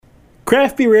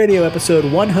Craft Beer Radio episode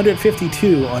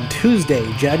 152 on Tuesday,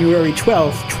 January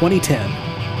 12th, 2010.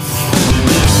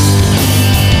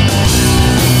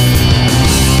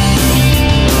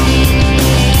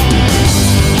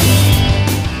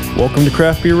 Welcome to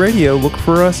Craft Beer Radio. Look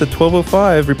for us at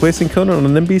 12:05, replacing Conan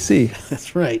on NBC.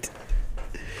 That's right.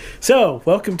 So,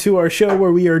 welcome to our show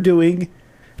where we are doing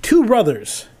Two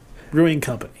Brothers Brewing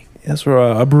Company. Yes, we're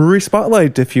a brewery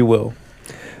spotlight, if you will.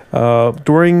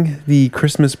 During the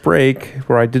Christmas break,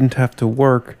 where I didn't have to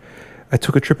work, I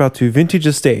took a trip out to Vintage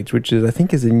Estates, which is, I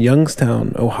think, is in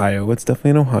Youngstown, Ohio. It's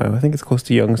definitely in Ohio. I think it's close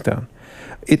to Youngstown.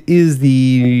 It is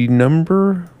the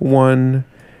number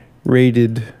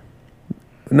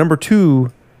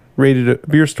two rated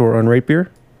beer store on Rate Beer.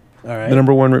 All right. The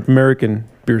number one American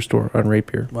beer store on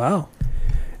Rate Beer. Wow.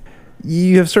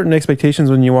 You have certain expectations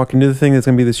when you walk into the thing. It's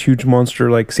going to be this huge monster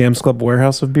like Sam's Club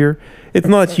warehouse of beer. It's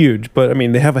not huge, but I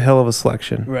mean, they have a hell of a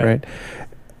selection, right?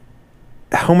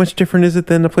 How much different is it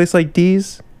than a place like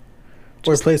D's?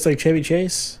 Or a place like Chevy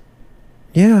Chase?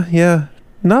 Yeah.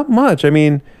 Not much. I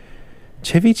mean,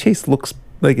 Chevy Chase looks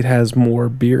like it has more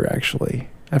beer, actually.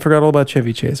 I forgot all about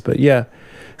Chevy Chase, but yeah.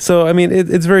 So, I mean,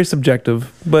 it's very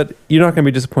subjective, but you're not going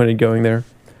to be disappointed going there.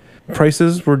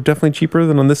 Prices were definitely cheaper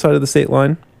than on this side of the state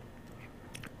line.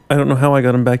 I don't know how I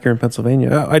got them back here in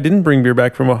Pennsylvania. I didn't bring beer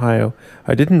back from Ohio.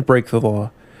 I didn't break the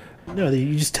law. No,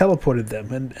 you just teleported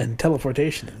them, and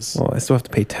teleportation is... Well, I still have to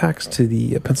pay tax to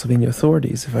the Pennsylvania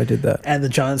authorities if I did that. And the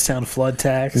Johnstown flood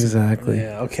tax. Exactly.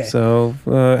 Yeah, okay. So,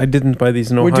 I didn't buy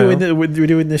these in Ohio. We're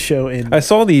doing this show in... I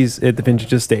saw these at the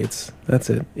Vintage Estates. That's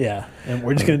it. Yeah, and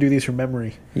we're just going to do these from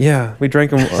memory. Yeah, we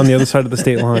drank them on the other side of the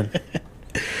state line.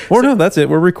 No, that's it.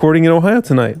 We're recording in Ohio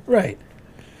tonight. Right.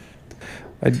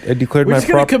 I declared We're my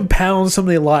just going to compound some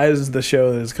of the lives of the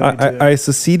show that is coming to... I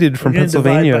seceded from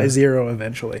Pennsylvania. Divide by zero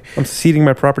eventually. I'm ceding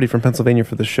my property from Pennsylvania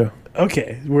for this show.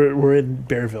 Okay, we're in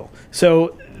Bearville.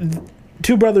 So,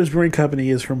 Two Brothers Brewing Company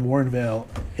is from Warrenville,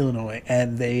 Illinois,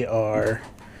 and they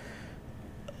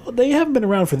haven't been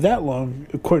around for that long,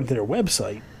 according to their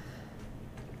website.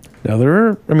 Now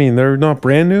they're not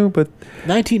brand new, but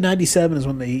 1997 is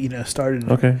when they started.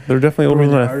 Okay, they're definitely older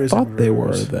than I thought they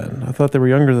were. Then I thought they were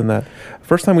younger than that.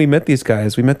 First time we met these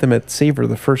guys, we met them at Savor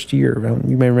the first year.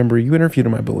 You may remember you interviewed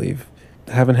them, I believe.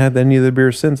 Haven't had any of their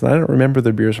beers since. And I don't remember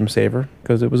their beers from Savor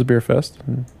because it was a beer fest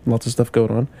and lots of stuff going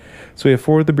on. So we have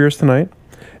 4 of the beers tonight,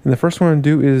 and the first one I'm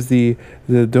going to do is the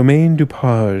Domaine du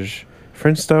Page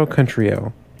French style country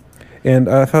ale. And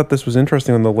I thought this was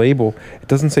interesting on the label. It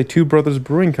doesn't say Two Brothers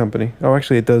Brewing Company. Oh,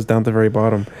 actually, it does down at the very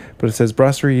bottom. But it says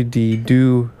Brasserie des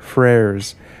Deux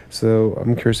Frères. So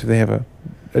I'm curious if they have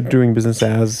a doing business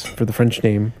as for the French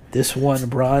name. This won a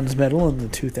bronze medal in the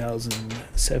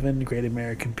 2007 Great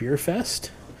American Beer Fest.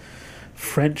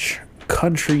 French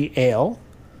Country Ale.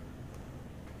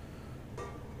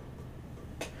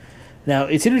 Now,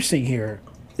 it's interesting here.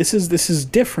 This is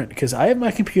different because I have my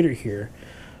computer here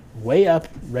way up,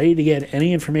 ready to get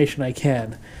any information I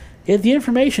can. Yet the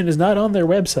information is not on their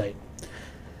website.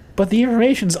 But the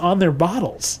information's on their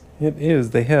bottles. It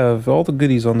is. They have all the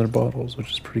goodies on their bottles, which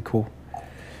is pretty cool.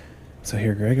 So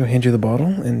here, Greg, I'll hand you the bottle,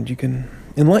 and you can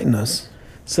enlighten us.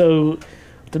 So,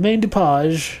 Domaine du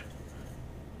Page,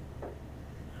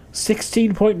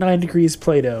 16.9 degrees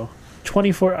Plato,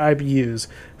 24 IBUs,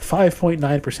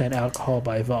 5.9% alcohol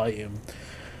by volume,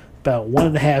 about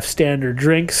 1.5 standard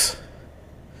drinks.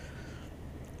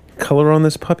 Color on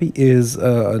this puppy is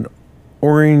an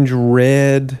orange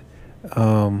red,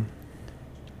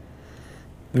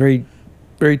 very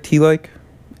very tea like.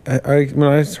 When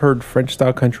I heard French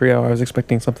style country ale, I was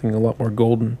expecting something a lot more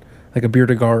golden, like a Bière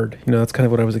de Garde. That's kind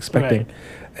of what I was expecting. Right.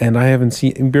 And I haven't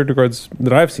seen Bière de Gardes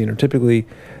that I've seen are typically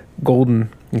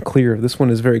golden and clear. This one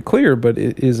is very clear, but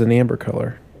it is an amber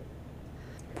color.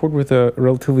 Poured with a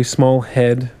relatively small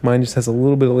head. Mine just has a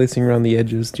little bit of lacing around the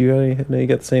edges. Do you know you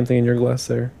got the same thing in your glass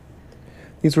there?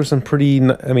 These were some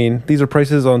these are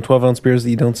prices on 12-ounce beers that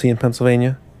you don't see in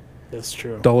Pennsylvania. That's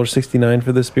true. $1.69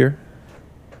 for this beer.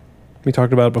 We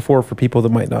talked about it before for people that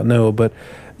might not know, but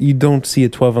you don't see a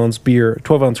 12-ounce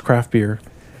craft beer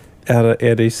at a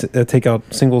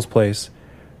takeout singles place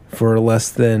for less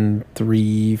than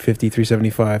 $3.50,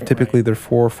 $3.75. Typically, right. They're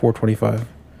 $4.25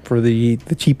 for the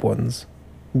cheap ones,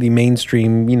 the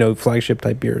mainstream, flagship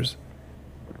type beers.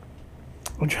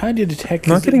 I'm trying to detect...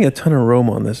 I'm not getting a ton of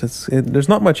aroma on this. There's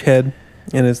not much head,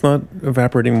 and it's not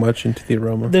evaporating much into the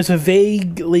aroma. There's a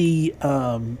vaguely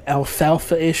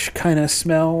alfalfa-ish kind of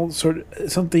smell, sort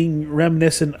of something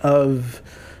reminiscent of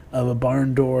a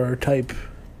barn door type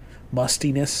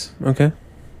mustiness. Okay.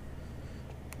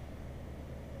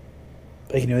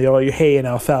 like, all your hay and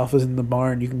alfalfa's in the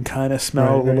barn. You can kind of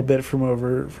smell a little bit from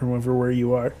over where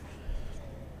you are.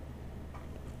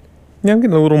 Yeah, I'm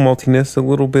getting a little maltiness, a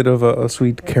little bit of a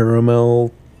sweet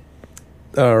caramel,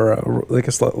 or like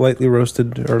a lightly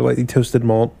roasted or lightly toasted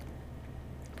malt.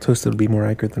 Toasted would be more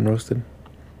accurate than roasted.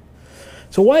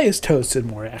 So why is toasted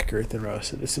more accurate than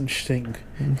roasted? It's interesting.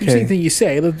 Interesting thing you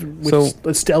say.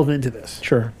 Let's delve into this.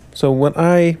 Sure. So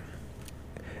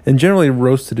and generally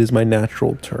roasted is my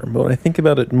natural term, but when I think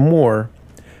about it more,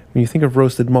 when you think of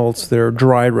roasted malts, they're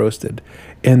dry roasted,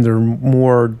 and they're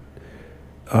more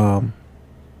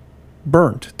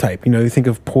burnt type. You think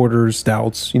of porters,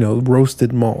 stouts,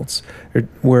 roasted malts,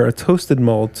 where a toasted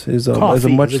malt is a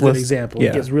much less example. Yeah.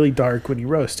 It gets really dark when you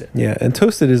roast it. Yeah, and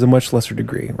toasted is a much lesser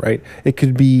degree, right? It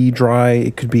could be dry,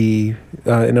 it could be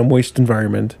in a moist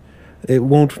environment. It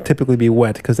won't typically be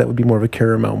wet because that would be more of a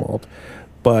caramel malt.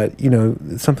 But,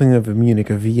 something of a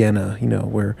Munich, a Vienna,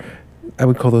 where I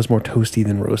would call those more toasty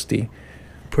than roasty.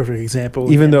 Perfect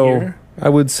example. Even though I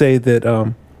would say that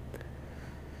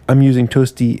I'm using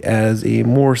toasty as a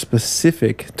more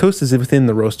specific... Toast is within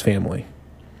the roast family.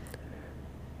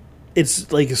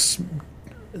 It's like a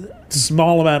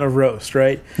small amount of roast,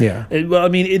 right? Yeah.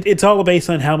 It's all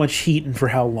based on how much heat and for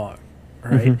how long,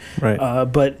 right? Mm-hmm, right.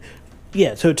 But,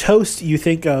 yeah, so toast,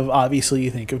 obviously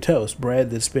you think of toast. Bread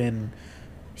that's been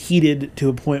heated to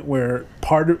a point where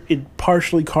it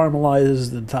partially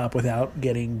caramelizes the top without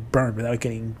getting burned, without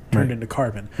getting turned into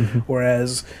carbon. Mm-hmm.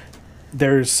 Whereas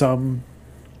there's some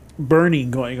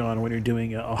burning going on when you're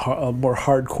doing a more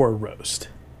hardcore roast.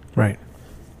 Right.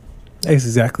 That's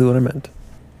exactly what I meant.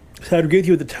 So I'd agree with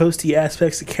you with the toasty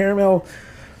aspects. The caramel,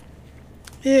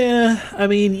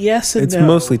 yes and it's no.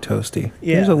 Mostly toasty.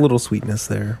 Yeah. There's a little sweetness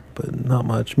there, but not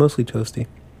much. Mostly toasty.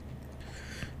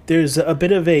 There's a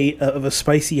bit of a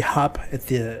spicy hop at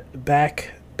the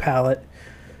back palate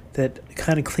that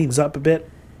kind of cleans up a bit,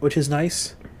 which is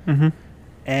nice. Mm-hmm.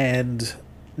 And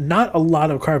not a lot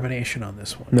of carbonation on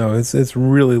this one. No, it's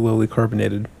really lowly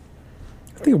carbonated.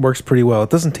 I think it works pretty well. It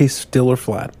doesn't taste still or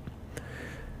flat.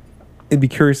 I'd be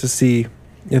curious to see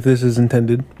if this is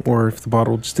intended or if the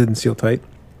bottle just didn't seal tight.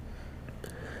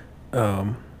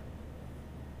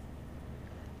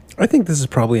 I think this is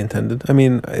probably intended.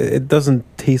 It doesn't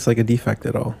taste like a defect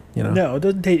at all. No, it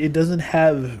doesn't. It doesn't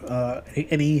have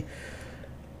any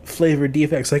flavor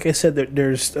defects. Like I said,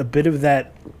 there's a bit of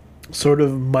that sort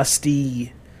of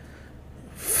musty,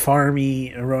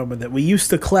 farmy aroma that we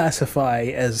used to classify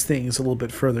as things a little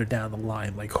bit further down the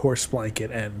line, like horse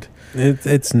blanket, but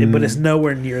it's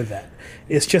nowhere near that.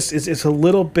 It's just it's a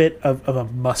little bit of a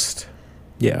must.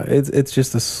 Yeah, it's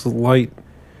just a slightest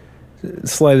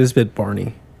bit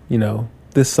Barney.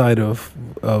 This side of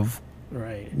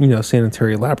right.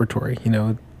 Sanitary laboratory.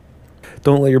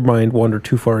 Don't let your mind wander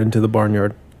too far into the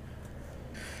barnyard.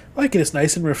 I like it. It's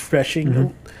nice and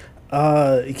refreshing.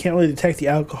 Mm-hmm. You can't really detect the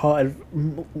alcohol.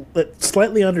 At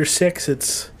slightly under 6,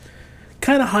 it's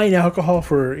kind of high in alcohol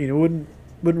for wouldn't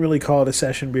really call it a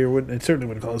session beer. It certainly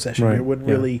wouldn't call it a session beer. Wouldn't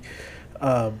really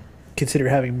consider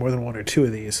having more than 1 or 2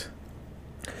 of these.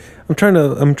 I'm trying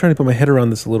to put my head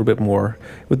around this a little bit more.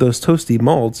 With those toasty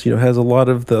malts, has a lot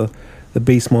of the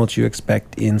base malts you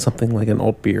expect in something like an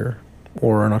alt beer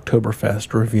or an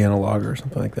Oktoberfest or a Vienna lager or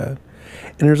something like that.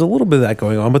 And there's a little bit of that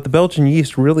going on, but the Belgian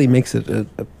yeast really makes it a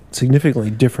significantly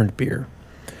different beer.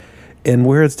 And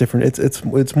where it's different,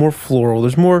 it's more floral.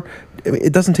 There's more.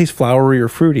 It doesn't taste flowery or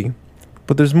fruity,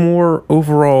 but there's more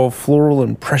overall floral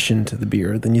impression to the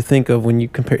beer than you think of when you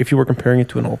compare. If you were comparing it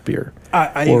to an alt beer,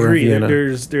 I agree.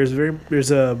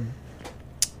 There's an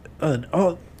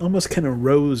almost kind of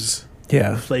rose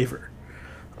flavor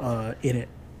in it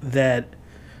that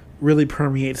really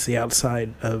permeates the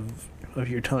outside of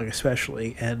your tongue,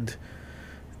 especially, and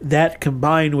that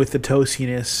combined with the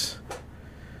toastiness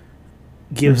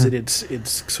gives it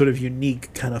its sort of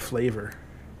unique kind of flavor.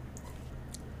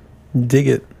 Dig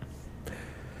it.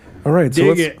 All right,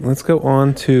 so let's go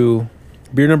on to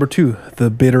beer number 2, the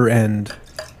Bitter End.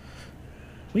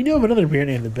 We know of another beer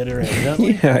named the Bitter End, don't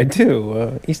we? Yeah, I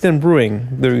do. East End Brewing,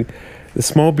 the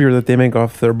small beer that they make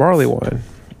off their barley wine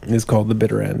is called the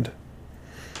Bitter End.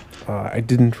 I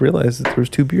didn't realize that there was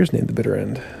 2 beers named the Bitter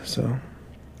End. So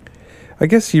I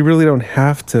guess you really don't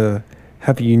have to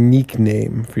have a unique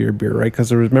name for your beer, right?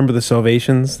 Because remember the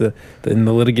Salvations, in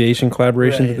the litigation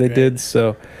collaboration that they did.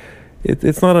 So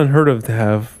it's not unheard of to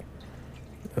have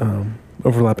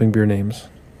overlapping beer names.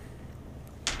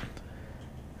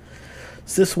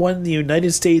 This won the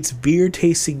United States Beer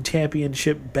Tasting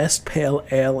Championship Best Pale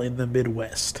Ale in the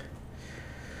Midwest.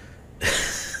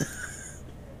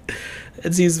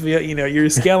 It seems to be, you're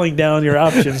scaling down your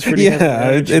options. Pretty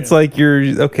it's like you're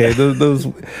okay. Those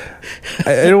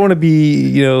I don't want to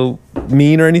be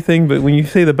mean or anything, but when you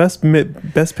say the best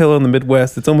pale ale in the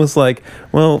Midwest, it's almost like,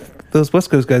 well, those West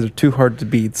Coast guys are too hard to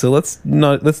beat, so let's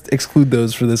exclude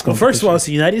those for this competition. Well, first of all, it's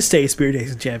the United States Beer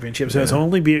Tasting Championship, so it's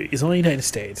only United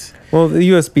States. Well, the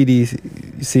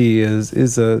USBDC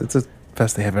is a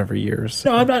fest they have every year.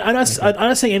 So. No, I'm not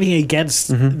saying anything against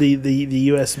the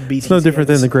USBDC. It's no different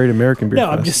than the Great American Beer Fest.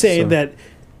 No, I'm just saying that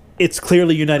it's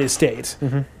clearly United States,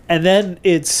 and then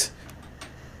it's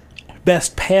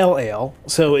best pale ale,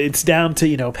 so it's down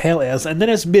to pale ales, and then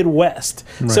it's Midwest.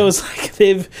 Right. So it's like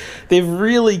they've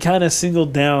really kind of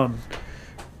singled down.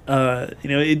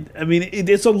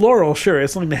 It's a laurel, sure,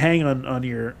 it's something to hang on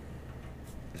your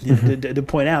to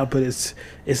point out, but it's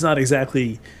not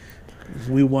exactly.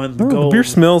 We won the gold. The beer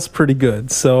smells pretty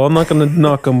good, so I'm not going to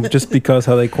knock them just because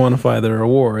how they quantify their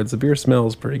awards. The beer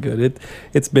smells pretty good.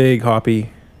 It's big, hoppy.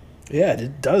 Yeah,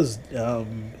 it does.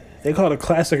 They call it a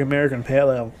classic American pale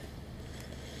ale.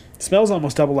 It smells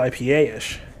almost double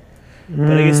IPA-ish.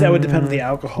 But I guess that would depend on the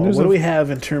alcohol. What do we have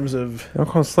in terms of...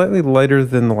 Alcohol is slightly lighter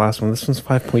than the last one. This one's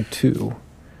 5.2.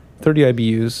 30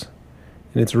 IBUs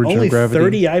in its original gravity.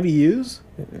 Only 30 IBUs?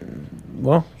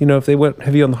 Well, if they went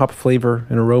heavy on the hop flavor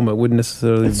and aroma, it wouldn't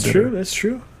necessarily be bitter. That's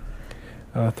true.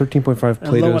 13.5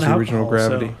 Plato's the original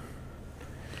gravity. So.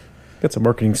 Got some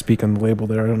marketing speak on the label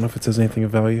there. I don't know if it says anything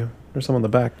of value. There's some on the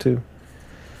back, too.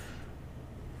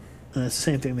 It's the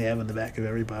same thing they have in the back of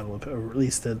every bottle, or at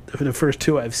least the first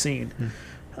two I've seen.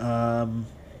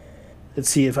 Let's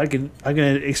see if I'm going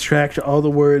to extract all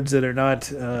the words that are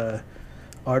not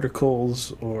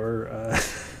articles or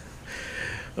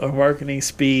marketing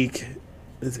speak.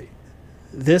 Let's see.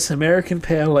 This American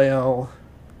Pale Ale,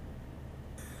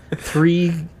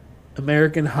 3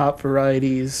 American hop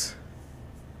varieties,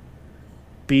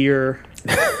 beer.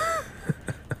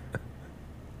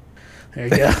 There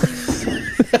you go.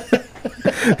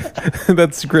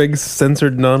 That's Greg's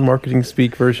censored non-marketing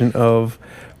speak version of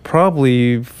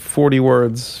probably 40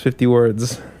 words, 50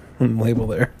 words on the label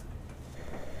there.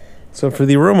 So for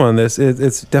the aroma on this,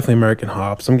 it's definitely American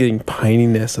hops. I'm getting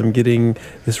pininess. I'm getting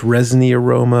this resiny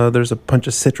aroma. There's a bunch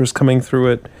of citrus coming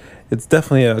through it. It's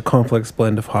definitely a complex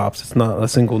blend of hops. It's not a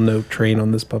single note train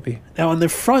on this puppy. Now on the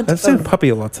front... I've said puppy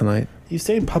a lot tonight. You've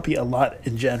said puppy a lot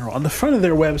in general. On the front of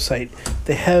their website,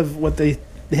 they have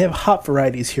they have hop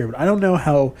varieties here, but I don't know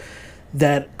how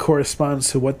that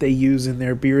corresponds to what they use in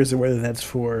their beers or whether that's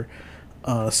for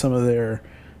some of their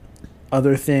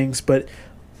other things. But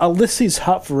I'll list these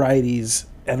hop varieties,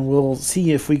 and we'll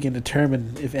see if we can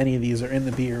determine if any of these are in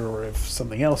the beer or if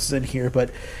something else is in here.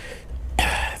 But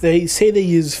they say they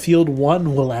use Field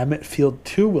 1 Willamette, Field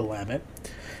 2 Willamette,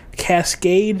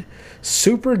 Cascade,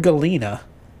 Super Galena,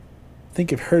 I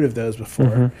think you've heard of those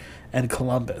before, and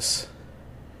Columbus.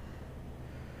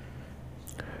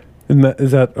 And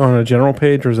is that on a general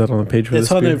page, or is that on the page for this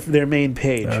beer? It's on their main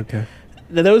page. Okay.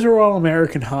 Now, those are all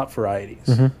American hop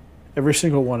varieties. Every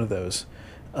single one of those.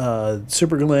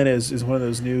 Super Galena is one of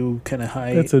those new kind of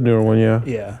high... That's a newer one, yeah.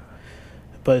 Yeah.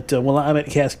 But Willamette,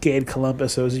 Cascade,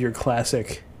 Columbus, those are your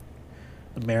classic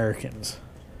Americans.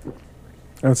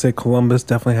 I would say Columbus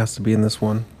definitely has to be in this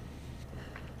one.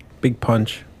 Big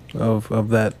punch of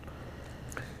that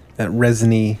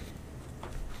resiny...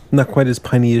 Not quite as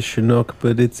piney as Chinook,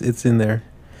 but it's in there.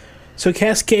 So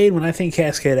Cascade, when I think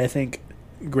Cascade, I think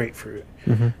grapefruit.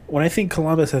 When I think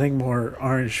Columbus, I think more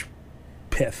orange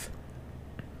pith.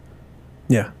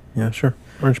 Yeah, sure.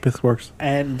 Orange pith works.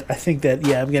 And I think that,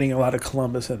 I'm getting a lot of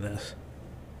Columbus in this.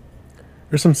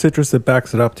 There's some citrus that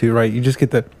backs it up too, right? You just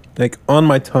get that, like, on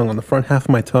my tongue, on the front half of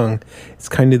my tongue, it's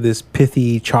kind of this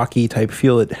pithy, chalky type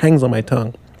feel that hangs on my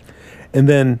tongue. And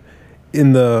then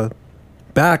in the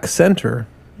back center...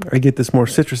 I get this more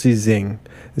citrusy zing.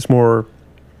 This more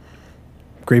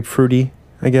grapefruity,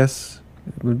 I guess.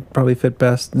 It would probably fit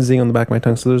best. Zing on the back of my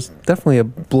tongue. So there's definitely a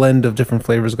blend of different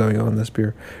flavors going on in this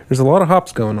beer. There's a lot of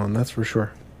hops going on, that's for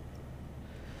sure.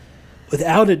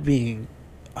 Without it being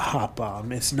a hop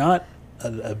bomb, it's not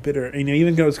a bitter...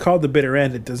 even though it's called the bitter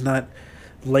end, it does not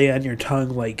lay on your tongue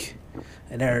like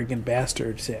an arrogant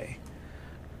bastard, say.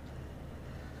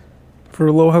 For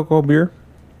a low alcohol beer,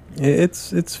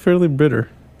 it's fairly bitter.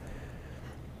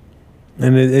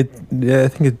 And I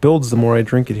think it builds the more I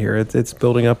drink it here. It's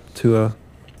building up to a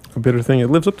bitter thing.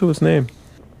 It lives up to its name.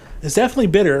 It's definitely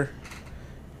bitter.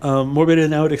 More bitter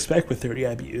than I would expect with 30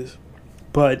 IBUs.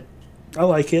 But I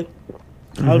like it.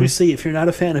 Obviously, if you're not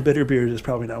a fan of bitter beers, it's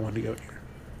probably not one to go here.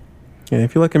 Yeah,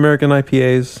 if you like American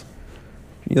IPAs,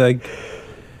 you like...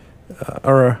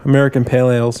 or American Pale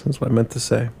Ales, is what I meant to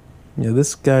say. Yeah,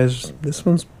 this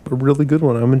one's a really good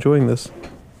one. I'm enjoying this.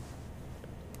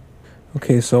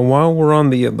 Okay, so while we're on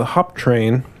the hop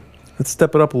train, let's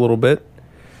step it up a little bit.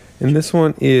 And this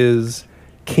one is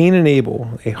Cain and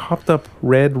Abel, a hopped up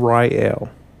red rye ale.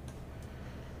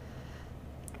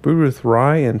 Brewed with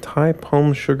rye and Thai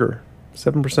palm sugar.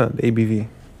 7% ABV.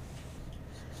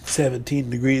 17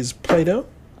 degrees Plato.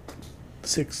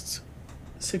 68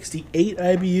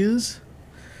 IBUs.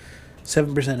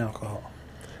 7% alcohol.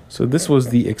 So this was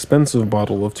the expensive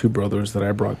bottle of Two Brothers that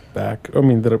I brought back. I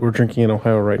mean, that we're drinking in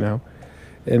Ohio right now.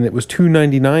 And it was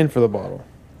 $2.99 for the bottle.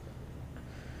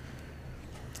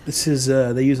 This is,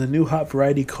 they use a new hop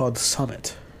variety called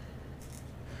Summit.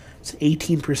 It's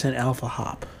 18% alpha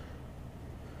hop.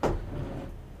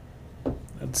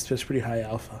 That's just pretty high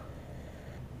alpha.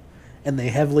 And they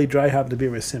heavily dry hop the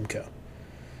beer with Simcoe.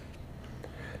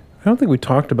 I don't think we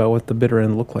talked about what the bitter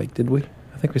end looked like, did we?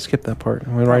 I think we skipped that part.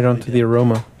 We went right on to the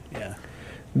aroma. Yeah.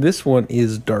 This one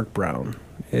is dark brown.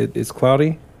 It's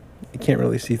cloudy. You can't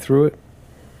really see through it.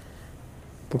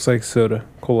 Looks like soda,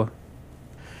 cola.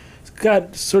 It's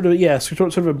got sort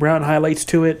of a brown highlights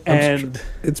to it, and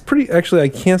it's pretty. Actually, I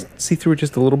can't see through it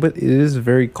just a little bit. It is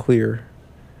very clear,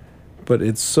 but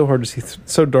it's so hard to see.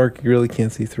 So dark, you really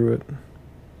can't see through it.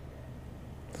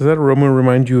 Does that aroma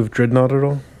remind you of Dreadnought at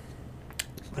all?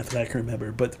 Not that I can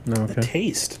remember, but no, okay. The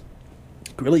taste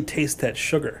really tastes that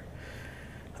sugar.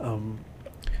 I'm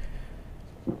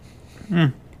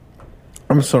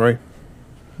sorry,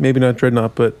 maybe not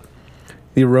Dreadnought, but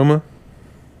the aroma.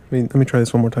 Let me try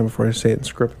this one more time before I say it and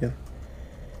screw up again.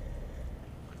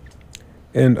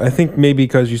 And I think maybe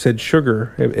because you said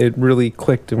sugar, it really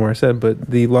clicked in where I said, but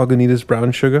the Lagunitas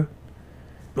brown sugar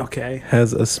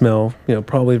has a smell,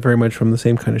 probably very much from the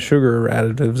same kind of sugar or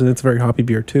additives, and it's a very hoppy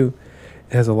beer too.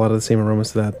 It has a lot of the same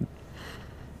aromas to that.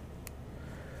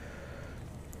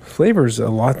 Flavor's a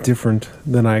lot different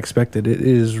than I expected. It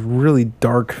is really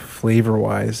dark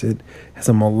flavor-wise. It has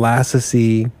a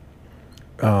molassesy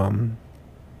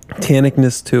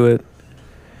tannicness to it.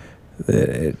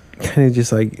 It kind of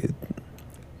just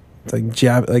it's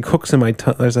like hooks in my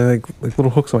tongue. There's like little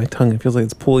hooks on my tongue. It feels like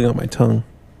it's pulling on my tongue.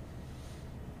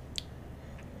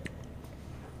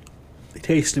 They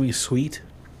taste to me sweet.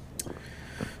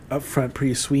 Up front,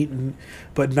 pretty sweet,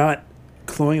 but not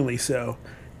cloyingly so.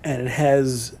 And it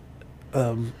has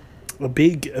a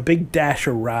big dash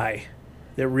of rye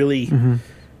that really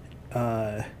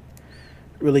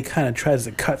really kind of tries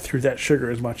to cut through that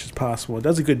sugar as much as possible. It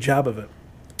does a good job of it,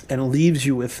 and it leaves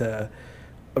you with a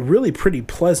really pretty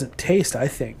pleasant taste, I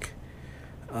think,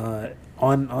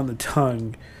 on the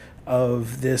tongue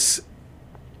of this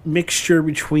mixture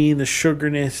between the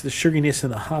sugariness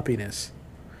and the hoppiness.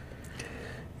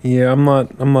 Yeah, I'm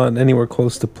not anywhere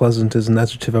close to pleasant as an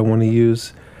adjective I want to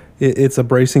use. It's a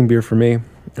bracing beer for me.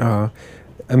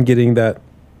 I'm getting that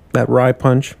rye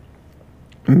punch,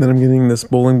 and then I'm getting this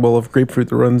bowling ball of grapefruit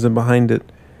that runs in behind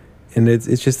it, and it's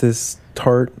just this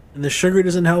tart. And the sugar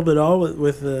doesn't help at all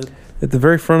with the. At the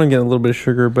very front, I'm getting a little bit of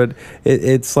sugar, but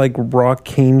it's like raw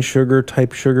cane sugar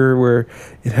type sugar, where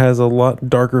it has a lot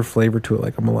darker flavor to it,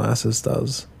 like a molasses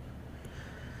does.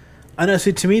 I know.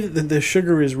 See, to me, the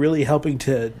sugar is really helping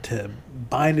to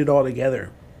bind it all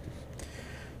together.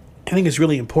 I think it's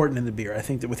really important in the beer. I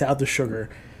think that without the sugar,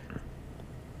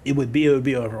 it would be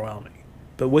overwhelming.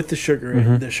 But with the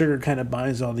sugar, the sugar kind of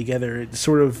binds it all together. It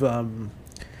sort of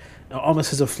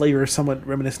almost has a flavor somewhat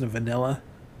reminiscent of vanilla,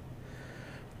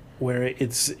 where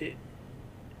it's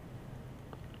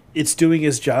doing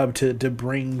its job to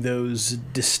bring those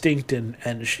distinct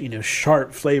and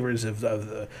sharp flavors of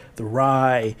the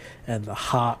rye and the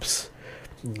hops,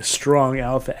 and the strong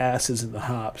alpha acids in the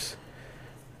hops,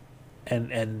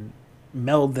 and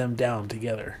meld them down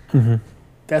together. Mm-hmm.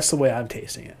 That's the way I'm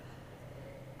tasting it.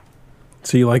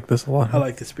 So you like this a lot? I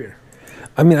like this beer.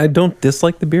 I mean, I don't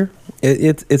dislike the beer.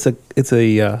 It's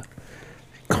a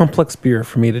complex beer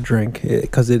for me to drink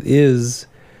because it's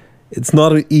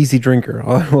not an easy drinker.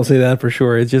 I will say that for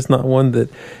sure. It's just not one that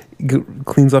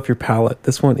cleans off your palate.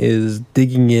 This one is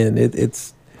digging in.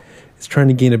 It's trying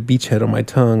to gain a beachhead on my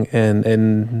tongue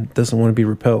and doesn't want to be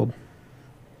repelled.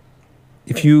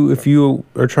 If you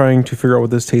are trying to figure out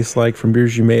what this tastes like from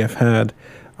beers you may have had,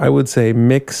 I would say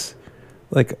mix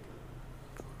like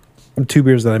the two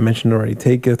beers that I mentioned already.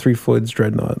 Take a Three Floyds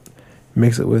Dreadnought,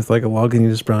 mix it with like a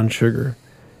Lagunitas brown sugar,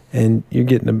 and you're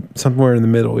getting somewhere in the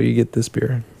middle. You get this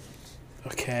beer.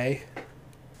 Okay.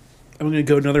 I'm going to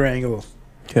go another angle.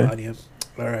 Okay. On you.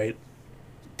 All right.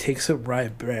 Take some rye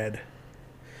bread,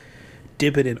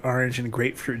 dip it in orange and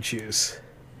grapefruit juice,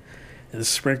 and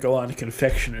sprinkle on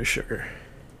confectioner's sugar.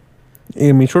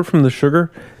 I mean, short from the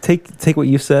sugar, take what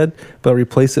you said, but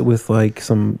replace it with like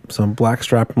some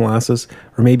blackstrap molasses,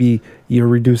 or maybe you're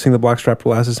reducing the blackstrap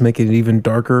molasses, making it even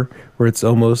darker, where it's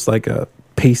almost like a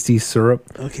pasty syrup.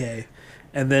 Okay,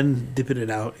 and then dipping it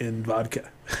out in vodka,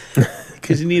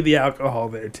 because you need the alcohol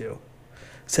there too.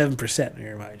 7%, I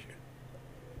remind you.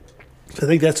 So I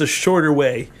think that's a shorter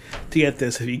way to get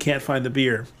this if you can't find the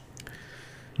beer.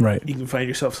 Right. You can find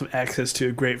yourself some access to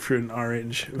a grapefruit and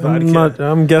orange vodka.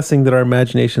 I'm guessing that our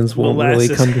imaginations won't really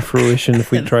come to fruition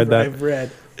if we tried that.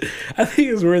 Bread. I think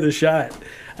it's worth a shot.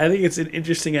 I think it's an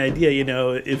interesting idea,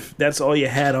 if that's all you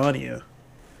had on you.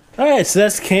 All right, so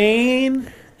that's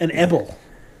Kane and Ebel.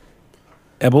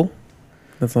 Ebel?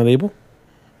 That's not Abel?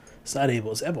 It's not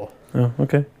Abel, it's Ebel. Oh,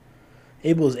 okay.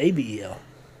 Abel is A-B-E-L.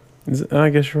 I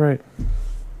guess you're right.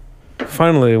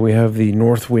 Finally, we have the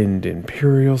Northwind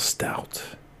Imperial Stout.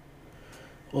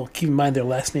 Well, keep in mind their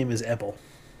last name is Ebel.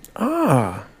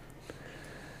 Ah.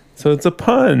 So it's a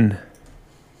pun.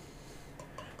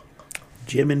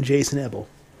 Jim and Jason Ebel.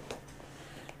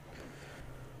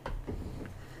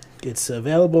 It's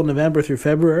available November through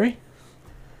February.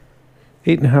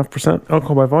 8.5%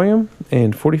 alcohol by volume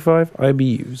and 45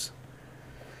 IBUs.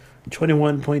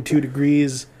 21.2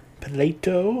 degrees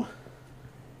Plato.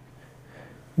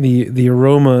 The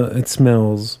aroma, it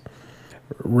smells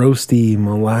roasty,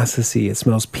 molassesy. It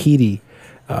smells peaty.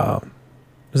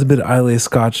 There's a bit of Islay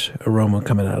Scotch aroma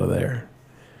coming out of there.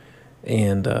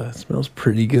 And it smells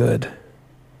pretty good.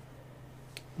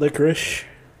 Licorice.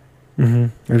 I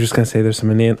was just going to say there's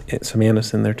some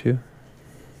anise in there too.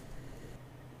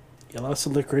 Yeah, lots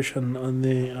of licorice on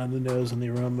the nose, on the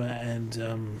aroma,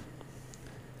 and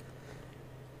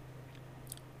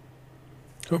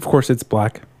of course it's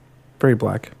black. Very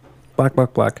black.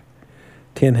 Black.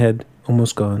 Tan head,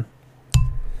 almost gone.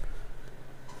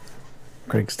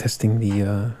 Greg's testing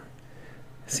the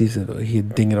sees if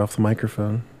he'd ding it off the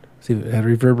microphone. See if it had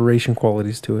reverberation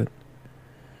qualities to it.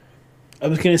 I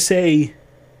was going to say,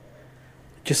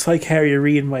 just like Harry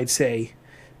Reid might say,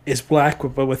 it's black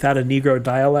but without a Negro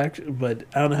dialect, but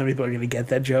I don't know how many people are going to get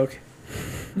that joke.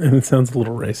 And it sounds a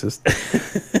little racist.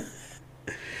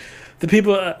 The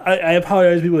people, I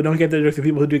apologize to people who don't get that joke. The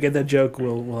people who do get that joke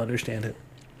will understand it.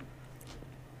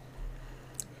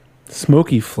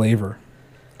 Smoky flavor.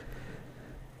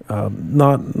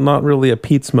 Not really a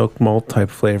peat smoked malt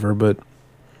type flavor, but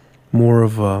more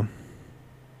of a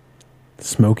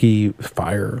smoky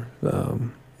fire,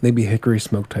 maybe hickory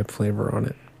smoke type flavor on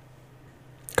it.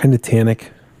 Kind of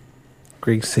tannic.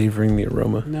 Greg savoring the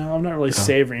aroma. No, I'm not really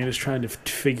savoring. I'm just trying to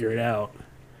figure it out.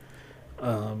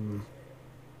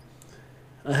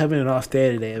 I'm having an off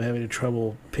day today. I'm having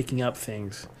trouble picking up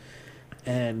things.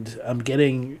 And I'm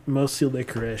getting mostly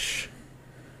licorice.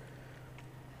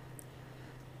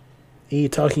 You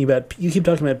keep talking about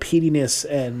peatiness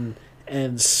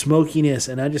and smokiness,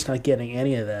 and I'm just not getting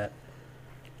any of that.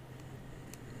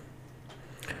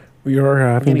 We are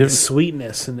having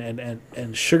sweetness and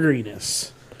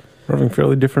sugariness. We're having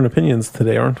fairly different opinions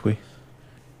today, aren't we?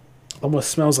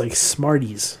 Almost smells like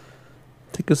Smarties.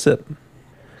 Take a sip.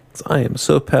 'Cause I am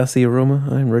so past the aroma,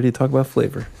 I'm ready to talk about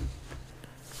flavor.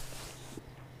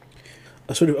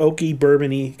 A sort of oaky,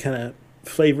 bourbony kind of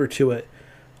flavor to it.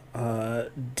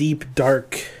 Deep,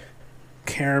 dark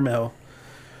caramel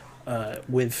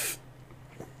with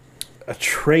a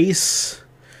trace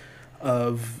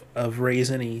of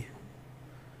raisiny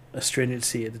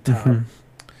astringency at the top. Mm-hmm.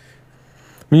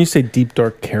 When you say deep,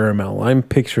 dark caramel, I'm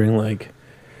picturing like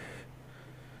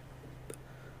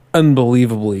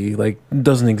unbelievably like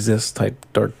doesn't exist type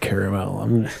dark caramel.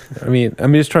 I'm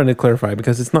just trying to clarify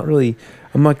because it's not really.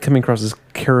 I'm not coming across as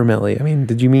caramelly. I mean,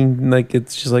 did you mean like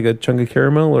it's just like a chunk of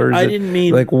caramel, or is I didn't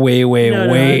mean like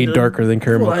way darker than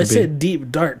caramel? Well, I said be?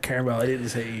 Deep dark caramel. I didn't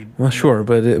say. Well, sure,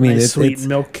 but I mean, it's sweet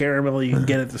milk caramel you can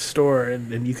get at the store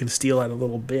and you can steal out a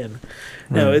little bin.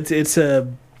 No, it's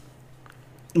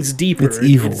deeper. It's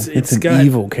evil. It's an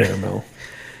evil caramel.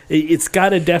 It's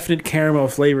got a definite caramel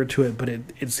flavor to it, but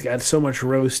it's got so much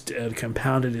roast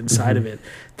compounded inside of it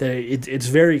that it's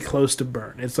very close to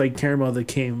burnt. It's like caramel that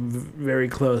came very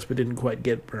close but didn't quite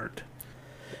get burnt.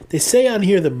 They say on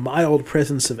here the mild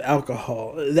presence of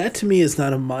alcohol. That to me is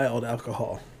not a mild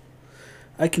alcohol.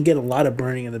 I can get a lot of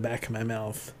burning in the back of my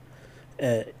mouth.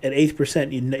 At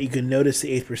 8%, you can notice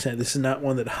the 8%. This is not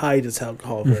one that hides its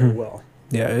alcohol very well.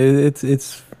 Yeah,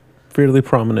 it's fairly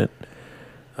prominent.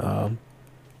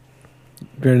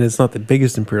 Granted, it's not the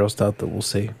biggest imperial stout that we'll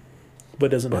see, but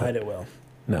doesn't hide it well.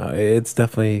 No, it's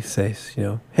definitely says,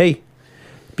 hey,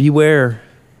 beware,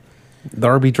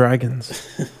 there be dragons.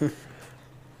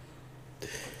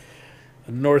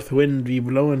 A north wind be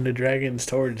blowing the dragons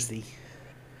towards thee.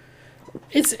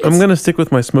 I'm gonna stick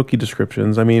with my smoky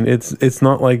descriptions. I mean, it's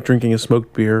not like drinking a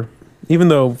smoked beer, even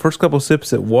though first couple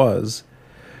sips it was.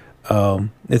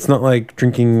 It's not like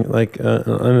drinking like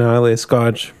an Islay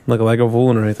Scotch, like a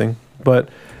Lagavulin or anything, but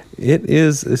it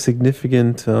is a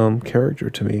significant character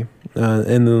to me.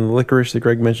 And the licorice that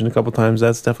Greg mentioned a couple times,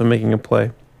 that's definitely making a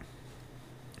play.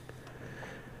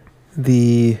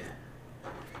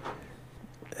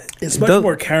 It's much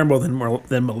more caramel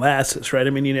than molasses, right? I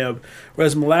mean,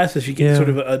 whereas molasses, you get sort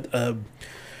of a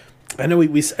I know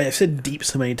I've said deep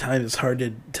so many times, it's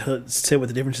hard to say what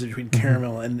the difference is between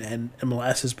caramel and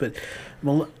molasses, but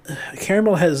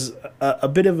caramel has a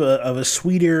bit of a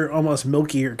sweeter, almost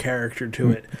milkier character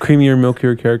to it. Creamier,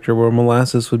 milkier character, where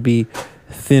molasses would be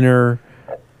thinner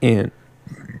and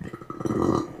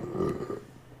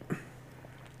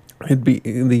it'd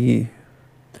be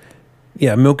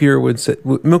milkier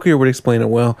would explain it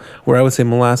well, where I would say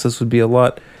molasses would be a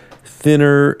lot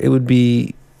thinner. It would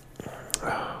be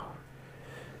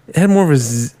it had more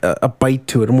of a bite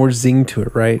to it, a more zing to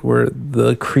it, right? Where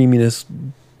the creaminess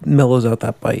mellows out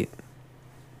that bite.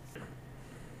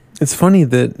 It's funny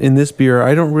that in this beer,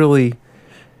 I don't really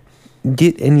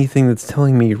get anything that's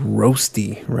telling me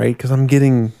roasty, right? Because I'm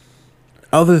getting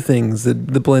other things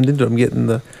that blend into it. I'm getting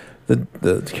the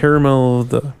caramel,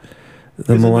 the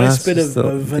molasses, a nice bit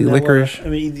of vanilla. The licorice. I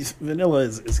mean, vanilla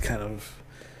is kind of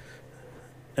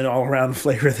an all-around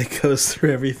flavor that goes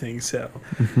through everything. So,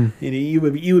 you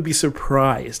would be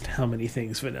surprised how many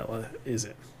things vanilla is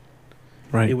in.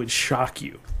 Right. It would shock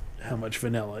you how much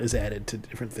vanilla is added to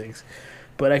different things.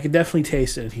 But I could definitely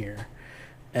taste it in here,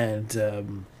 and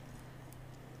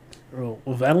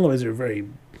vanilla is a very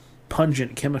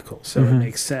pungent chemical, so it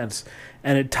makes sense,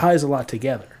 and it ties a lot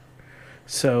together.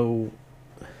 So,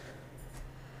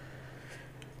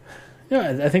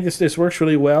 yeah, I think this works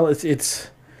really well. It's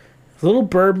a little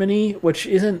bourbony, which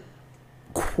isn't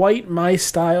quite my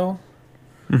style.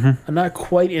 I'm not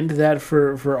quite into that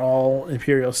for all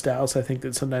imperial styles. I think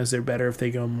that sometimes they're better if they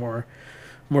go more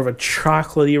of a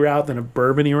chocolatey route than a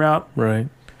bourbony route. Right.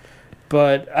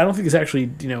 But I don't think it's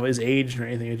actually is aged or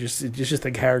anything. It's just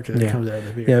the character that comes out of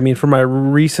the beer. Yeah, I mean, for my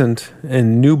recent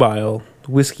and nubile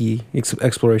whiskey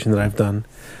exploration that I've done,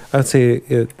 I'd say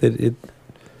it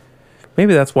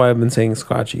maybe that's why I've been saying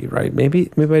Scotchy, right?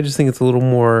 Maybe I just think it's a little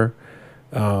more.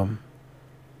 I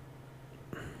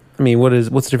mean, what's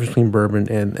the difference between bourbon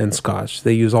and Scotch?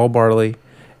 They use all barley,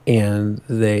 and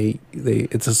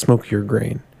it's a smokier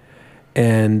grain,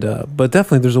 and but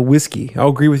definitely there's a whiskey. I'll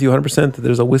agree with you 100% that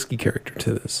there's a whiskey character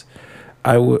to this.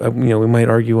 We might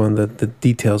argue on the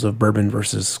details of bourbon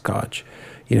versus Scotch.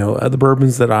 The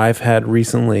bourbons that I've had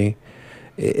recently,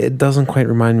 it doesn't quite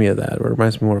remind me of that. It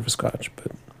reminds me more of a Scotch, but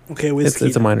okay, whiskey.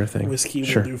 It's a minor thing. Whiskey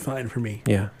will do fine for me.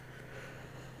 Yeah.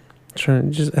 I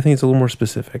think it's a little more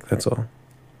specific. That's all.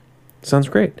 Sounds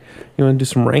great. You want to do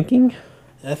some ranking?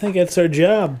 I think that's our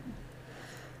job.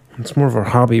 It's more of our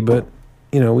hobby, but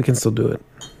we can still do it.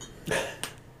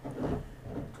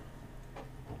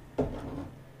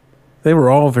 They were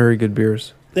all very good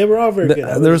beers. They were all very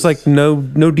good. There was like no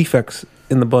defects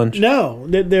in the bunch. No,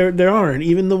 there aren't.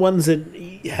 Even the ones that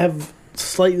have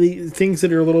slightly things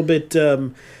that are a little bit.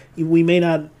 We may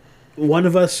not. One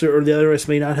of us or the other of us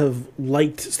may not have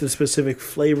liked the specific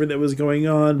flavor that was going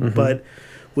on, but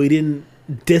we didn't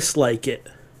dislike it.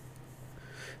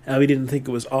 And we didn't think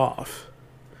it was off.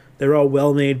 They're all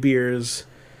well-made beers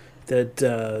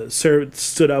that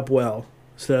stood up well,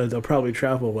 so they'll probably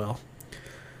travel well.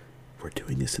 We're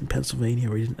doing this in Pennsylvania.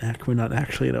 We're not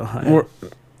actually in Ohio.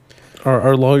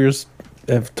 Our lawyers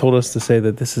have told us to say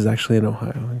that this is actually in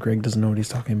Ohio, and Greg doesn't know what he's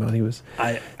talking about. He was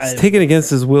taken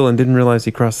against his will and didn't realize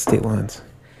he crossed the state lines.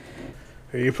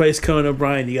 Or you place Conan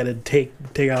O'Brien, you got to take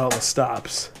out all the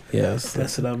stops. Yes,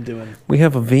 that's what I'm doing. We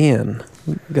have a van.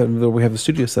 We have the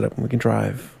studio set up, and we can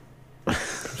drive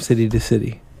from city to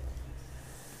city.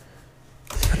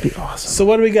 That'd be awesome. So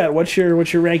what do we got? What's your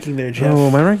ranking there, Jeff?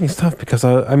 Oh, my ranking's tough because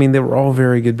I mean they were all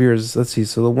very good beers. Let's see.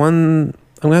 So the one.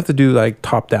 I'm going to have to do like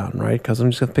top down, right? Because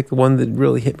I'm just going to pick the one that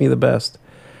really hit me the best.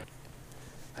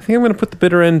 I think I'm going to put the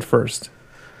bitter end first.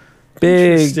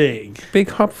 Big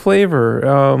hop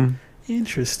flavor.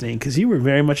 Interesting, because you were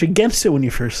very much against it when you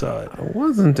first saw it. I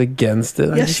wasn't against it.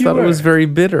 Yes, I just thought it was very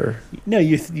bitter. No,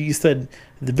 you said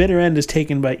the bitter end is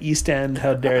taken by East End.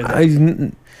 How dare that? I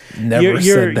never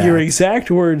said that. Your exact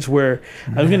words were,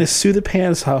 I'm going to sue the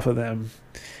pants off of them.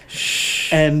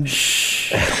 Shh. And...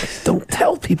 Don't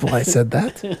tell people I said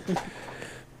that.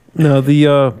 No,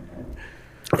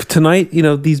 tonight,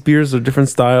 these beers are different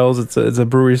styles. It's a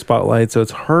brewery spotlight, so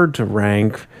it's hard to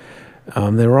rank.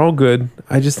 They were all good.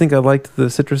 I just think I liked the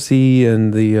citrusy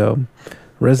and the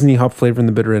resiny hop flavor in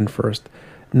the bitter end first.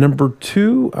 Number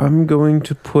 2, I'm going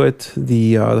to put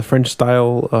the French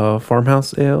style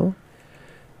farmhouse ale.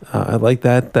 I like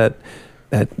that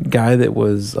guy that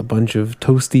was a bunch of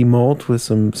toasty malt with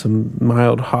some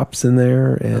mild hops in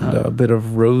there and a bit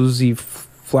of rosy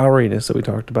floweriness that we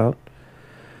talked about.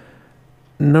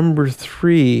 Number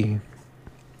 3,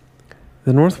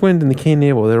 the Northwind and the Cane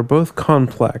Navel. They were both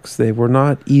complex. They were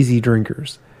not easy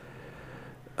drinkers.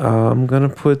 I'm gonna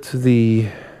put the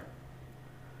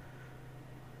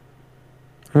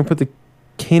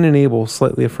Cane and Abel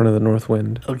slightly in front of the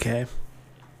Northwind. Okay.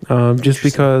 Just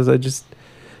because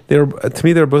to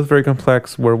me they were both very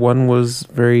complex. Where one was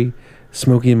very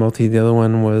smoky and malty, the other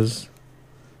one was.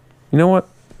 You know what?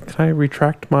 Can I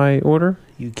retract my order?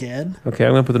 You can. Okay,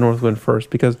 I'm gonna put the Northwind first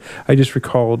because I just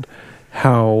recalled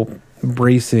how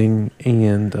bracing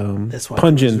and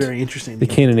pungent very interesting the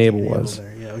Cane and Abel was.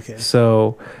 Yeah. Okay.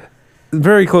 So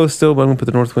very close still, but I'm gonna put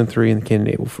the Northwind 3 and the Cane and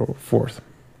Abel for 4th.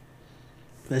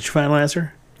 That's your final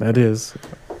answer? That is.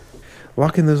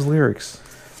 Lock in those lyrics.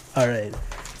 All right.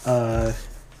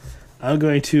 I'm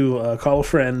going to call a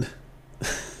friend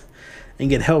and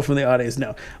get help from the audience.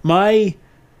 No. My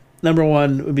number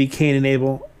 1 would be Cane and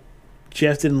Abel.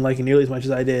 Jeff didn't like it nearly as much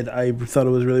as I did. I thought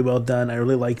it was really well done. I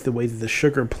really liked the way that the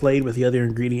sugar played with the other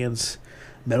ingredients,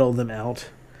 mellowed them out.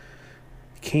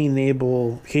 Cane and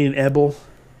Abel.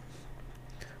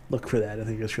 Look for that. I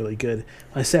think it's really good.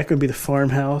 My second would be the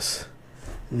Farmhouse.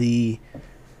 The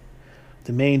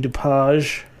Main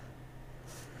Dupage.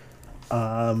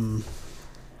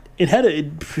 It had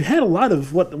a lot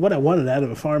of what I wanted out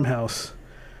of a farmhouse.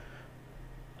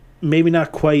 Maybe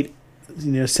not quite,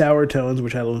 sour tones,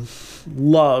 which I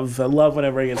love. I love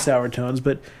whenever I get sour tones,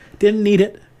 but didn't need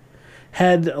it.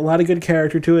 Had a lot of good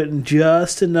character to it, and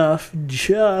just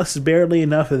barely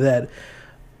enough of that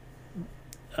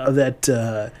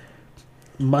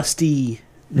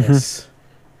mustiness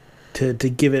to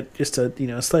give it just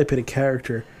a slight bit of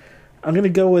character. I'm gonna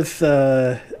go with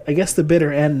I guess the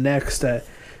bitter end next. I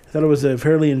thought it was a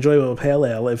fairly enjoyable pale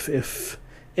ale, if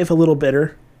a little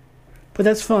bitter, but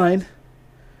that's fine.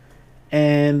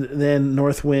 And then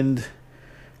Northwind,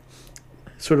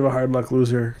 sort of a hard luck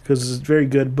loser because it's very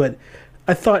good, but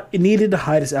I thought it needed to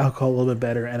hide its alcohol a little bit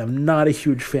better, and I'm not a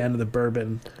huge fan of the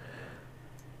bourbon.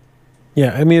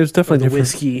 Yeah, I mean, it was definitely different.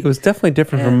 Whiskey. It was definitely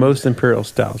different from most imperial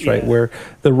stouts, right? Yeah. Where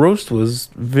the roast was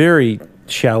very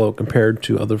shallow compared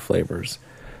to other flavors.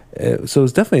 So it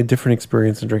was definitely a different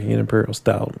experience in drinking an imperial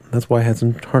stout. That's why I had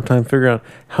some hard time figuring out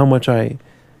how much I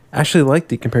actually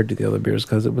liked it compared to the other beers,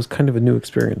 because it was kind of a new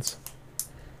experience.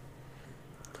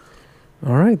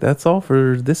 All right, that's all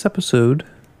for this episode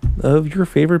of Your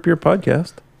Favorite Beer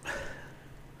Podcast.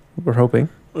 We're hoping.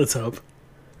 Let's hope.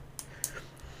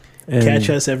 And catch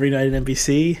us every night at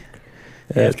NBC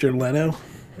after Leno.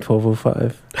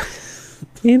 12:05.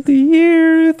 In the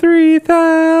year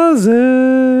 3000.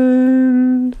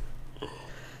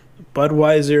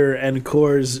 Budweiser and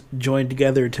Coors joined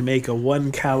together to make a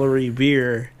 1-calorie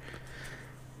beer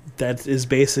that is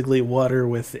basically water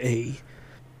with a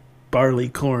barley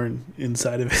corn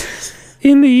inside of it.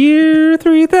 In the year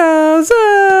 3000.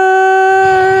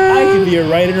 I could be a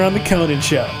writer on the Conan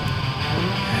Show.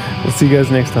 We'll see you guys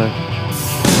next time.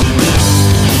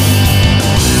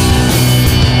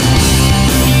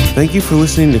 Thank you for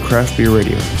listening to Craft Beer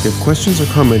Radio. If you have questions or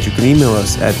comments, you can email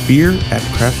us at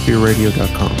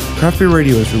beer@craftbeerradio.com. Craft Beer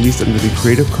Radio is released under the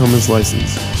Creative Commons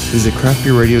license. Visit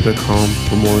craftbeerradio.com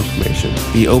for more information.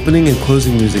 The opening and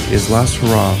closing music is Last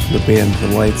Hurrah from the band The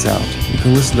Lights Out. You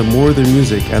can listen to more of their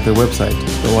music at their website,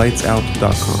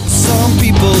 thelightsout.com. Some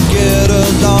people get a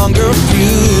longer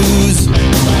fuse.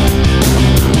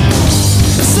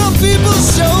 Some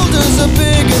people's shoulders are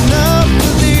big enough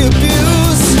for the abuse.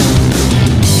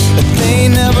 But they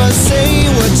never say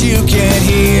what you can't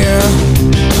hear.